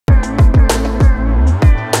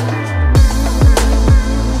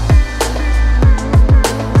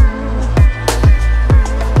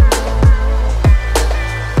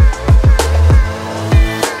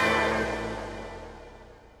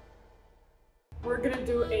we're gonna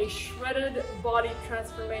do a shredded body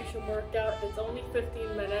transformation workout. It's only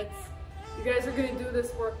 15 minutes. You guys are gonna do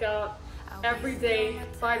this workout every day,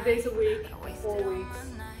 5 days a week, 4 weeks,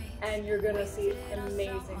 and you're gonna see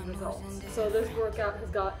amazing results. So this workout has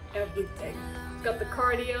got everything. It's got the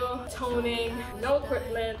cardio, toning, no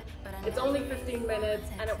equipment. It's only 15 minutes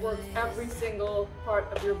and it works every single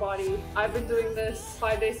part of your body. I've been doing this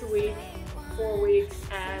 5 days a week, 4 weeks,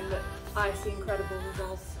 and I see incredible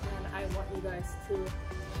results, and I want you guys to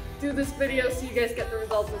do this video so you guys get the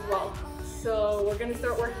results as well. So we're gonna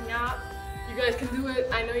start working out. You guys can do it.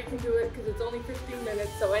 I know you can do it because it's only 15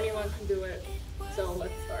 minutes, so anyone can do it. So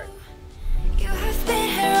let's start. You have been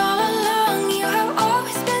here all along. You have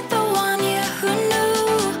always been the one, yeah, who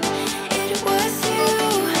knew it was you.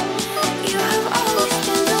 You have always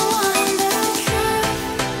been the one, that's the truth.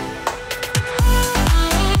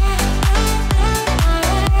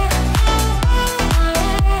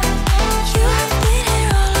 You have been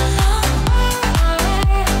here all along.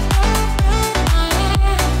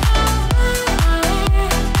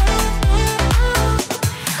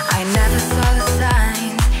 I never saw the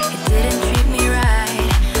signs. It didn't treat me right,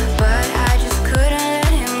 but I just couldn't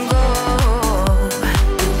let him go.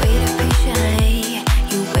 You waited patiently,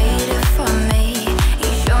 you waited for me. You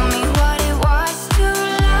showed me what it was to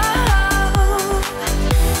love.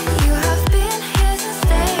 You have been here since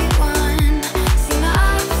day one, seen my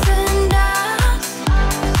ups and downs.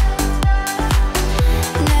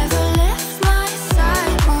 Never left my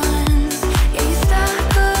side once, yeah, you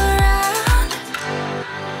stuck around.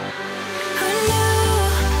 Who knew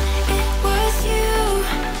it was you?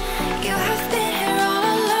 You have been here all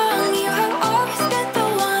along. You have always been the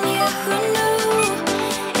one, yeah, who knew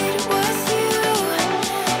it was you?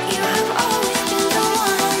 You have always been the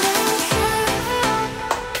one, that's the truth.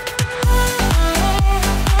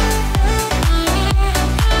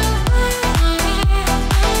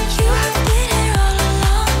 You have been here all along. You have been here all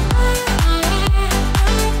along.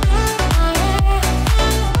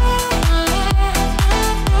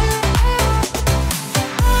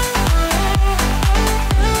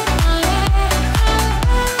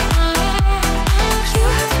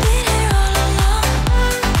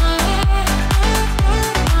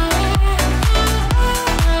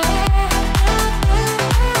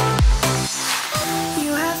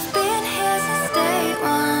 You have been here since day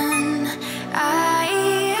one. I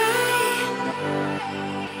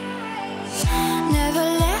never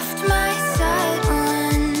left my side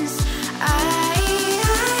once.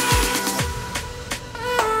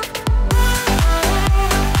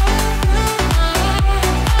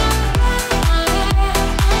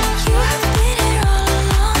 You have been here all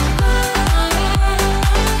along.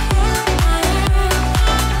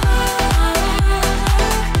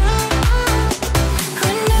 Who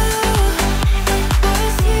knew it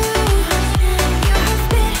was you? You have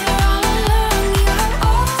been here all along. You have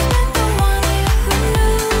always been the one, yeah, who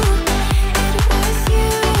knew it was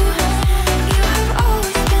you? You have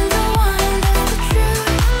always been the one, that's the truth.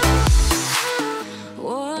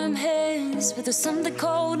 Warm hands, but there's something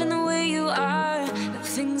cold in the way you are. The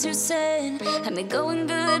things you said had me going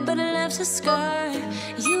good, but it left a scar.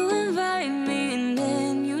 You invite me and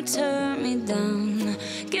then you turn me down.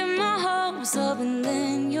 Get my hopes up and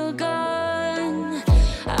then you're gone.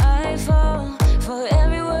 I fall for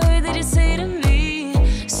every word that you say to me.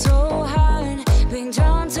 So hard, being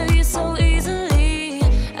drawn to you so easily.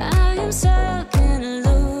 I am stuck in a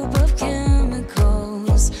loop of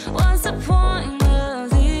chemicals. What's the point of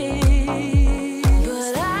this?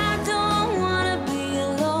 But I don't wanna be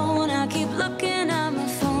alone. I keep looking at my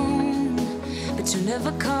phone, but you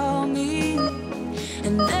never call me.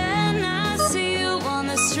 And then I see you on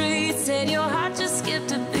the street, said your heart just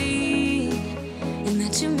skipped a beat, and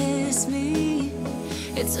that you miss me.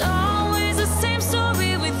 It's always the same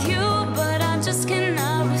story with you, but I just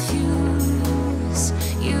cannot refuse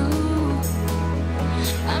you.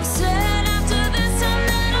 I'm sad after this time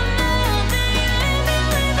that I'm out, that you leave me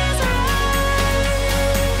with this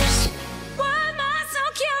rush. Why am I so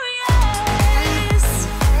curious?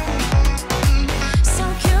 So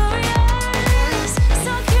curious,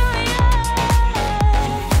 so curious.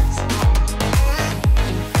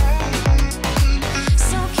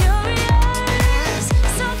 So curious,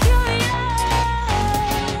 so curious.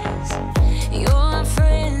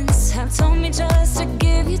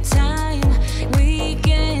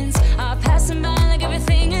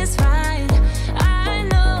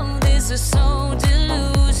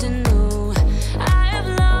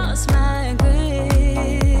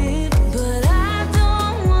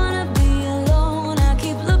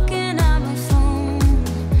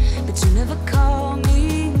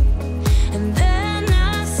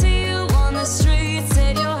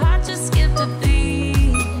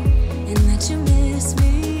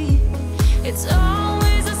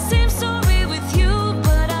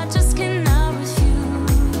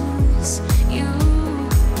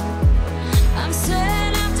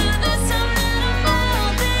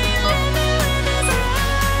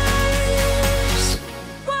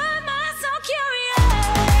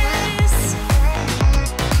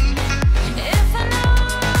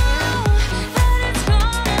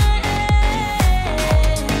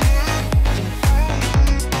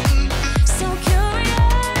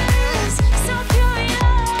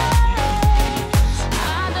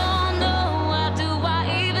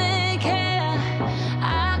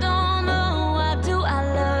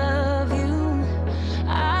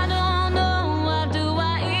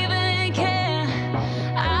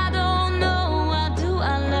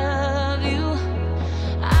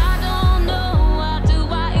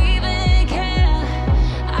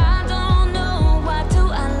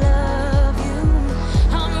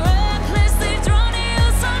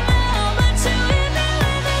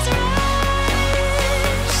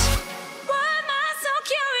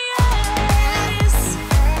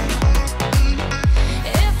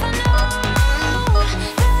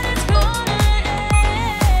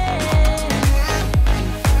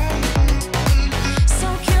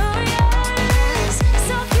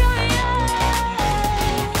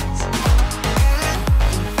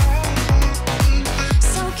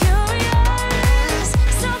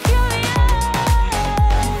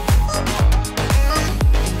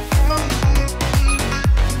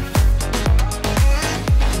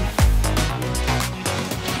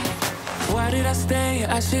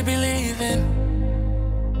 to be leaving.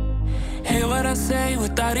 Hear what I say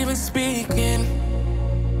without even speaking.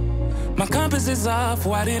 My compass is off,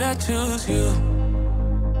 why did I choose you?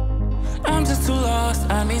 I'm just too lost,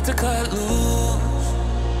 I need to cut loose.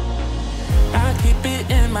 I keep it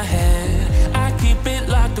in my head, I keep it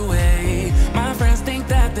locked away. My friends think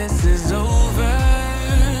that this is over.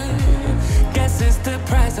 Guess it's the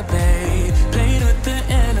price I paid. Played with the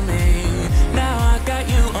enemy, now I got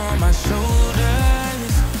you on my shoulders.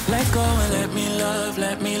 Let go and let me love,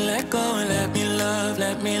 let me let go and let me love.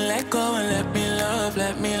 Let me let go and let me love,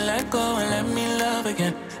 let me let go and let me love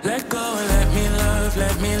again. Let go and let me love,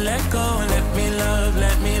 let me let go and let me love.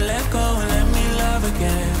 Let me let go and let me love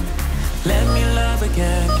again. Let me love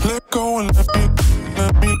again. Let go and let me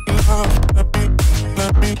love.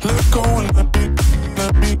 Let me let go and let me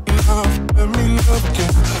love. Let me love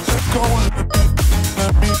again. Let go and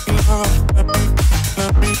let me love.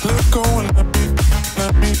 Let me let go and let me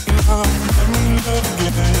love. Let me love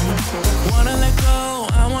again. Wanna let go,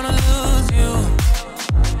 I wanna lose you.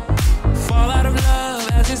 Fall out of love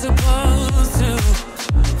as you're supposed to.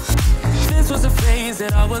 This was a phase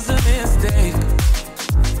that I was a mistake,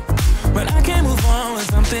 but I can't move on with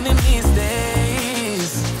something in these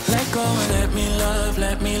days. Let go and let me love,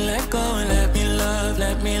 let me let go and let me love.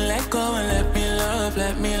 Let me let go and let me love,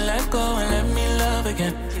 let me let go and let me love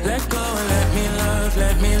again. Let go and let me love,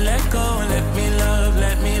 let me let go and let me love.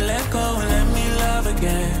 Let me let go and let me love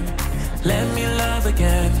again. Let me love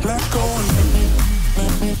again. Let go and let me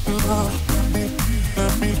love.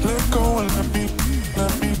 Let me let go and let me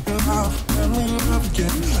love. Let me love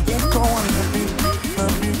again. Let go and let me love.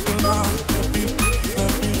 Let me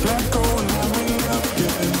let go and let me love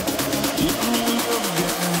again. Let me love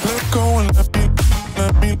again. Let go and let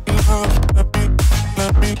me love.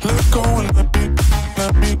 Let me let go and let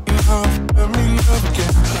me love. Let me love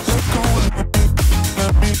again. Let go and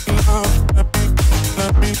let me love.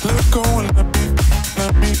 Let me let go and let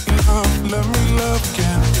me love. Let me love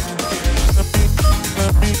again.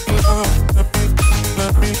 Let me love.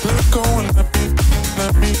 Let me let go and let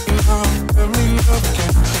me love. Let me love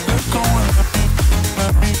again. Let go and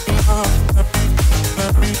let me love.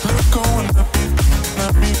 Let me let go and let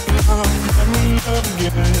me love. Let me love again. Let me love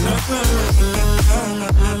again.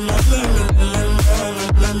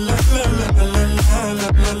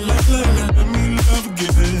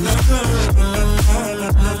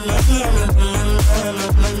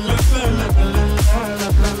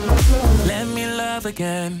 Let me love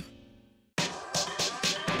again.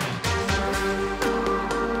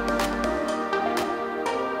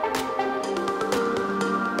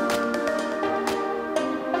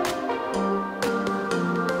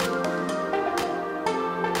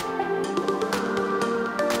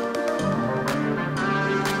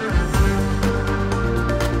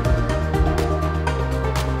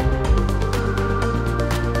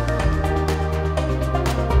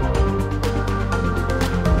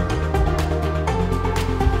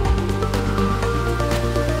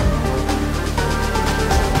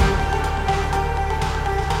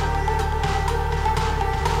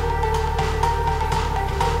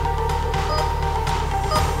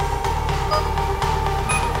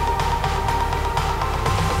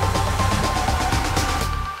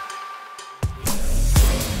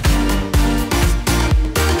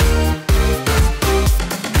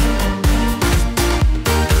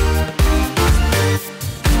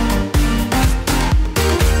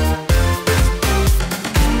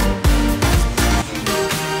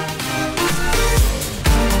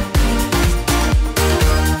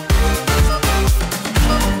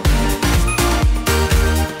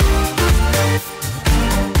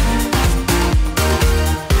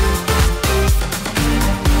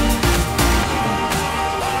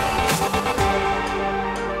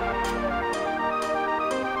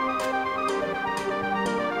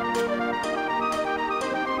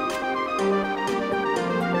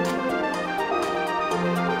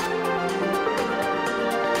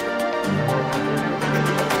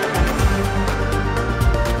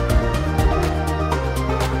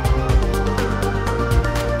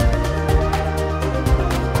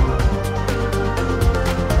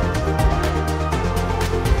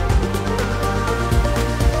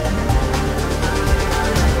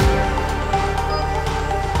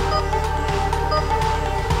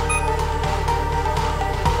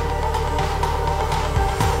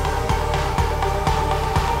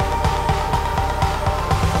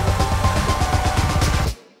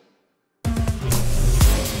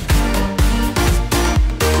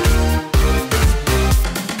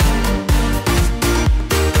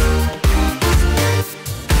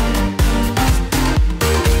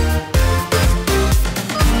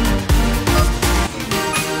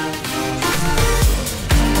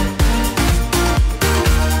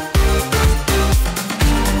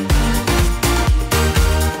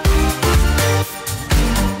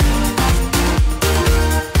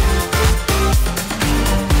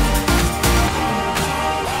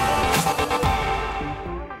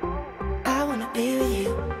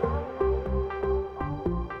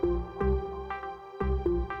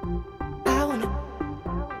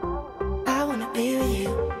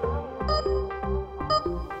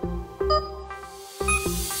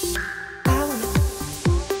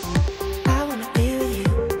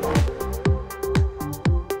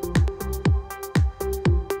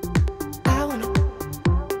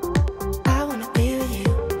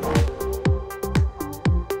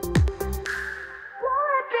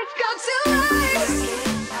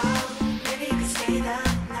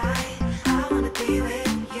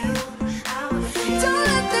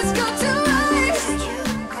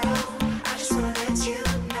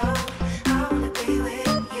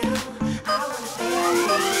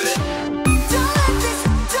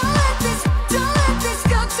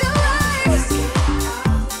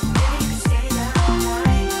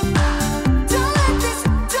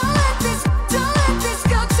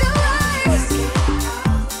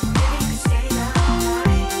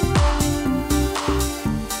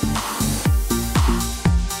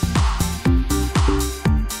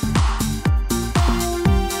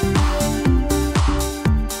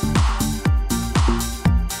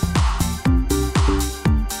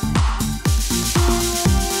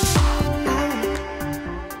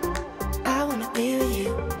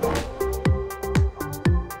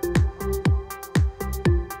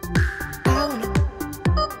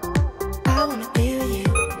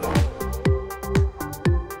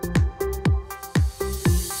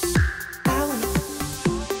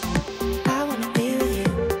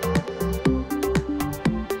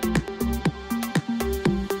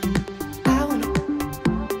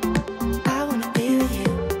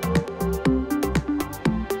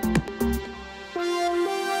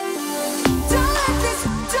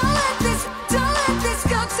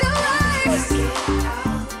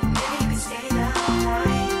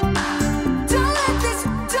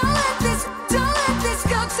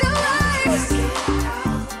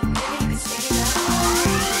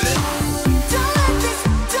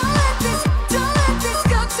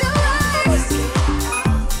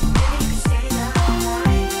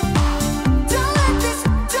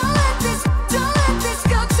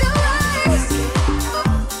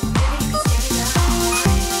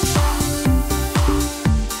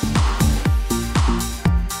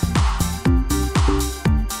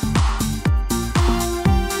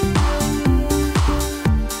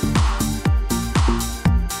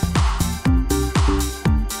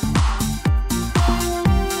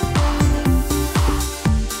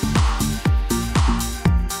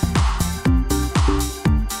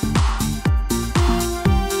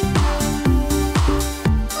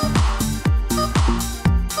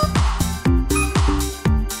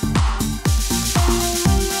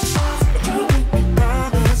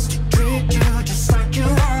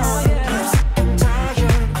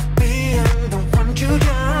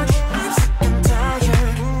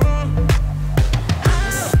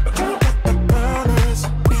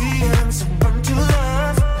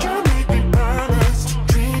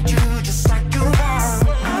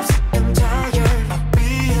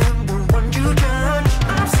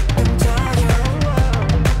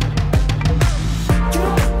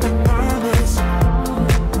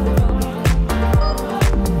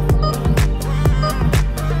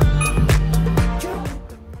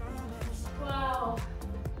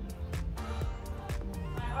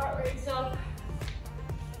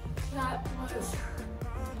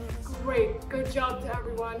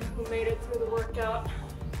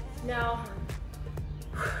 Now,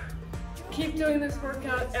 keep doing this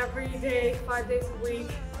workout every day, 5 days a week,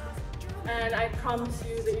 and I promise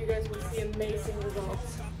you that you guys will see amazing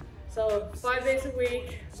results. So 5 days a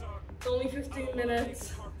week, it's only 15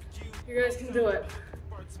 minutes, you guys can do it.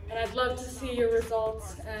 And I'd love to see your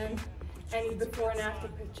results and any before and after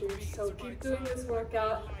pictures. So keep doing this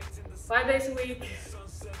workout 5 days a week,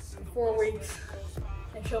 4 weeks,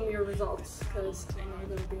 and show me your results, because I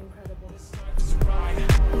know they'll be incredible.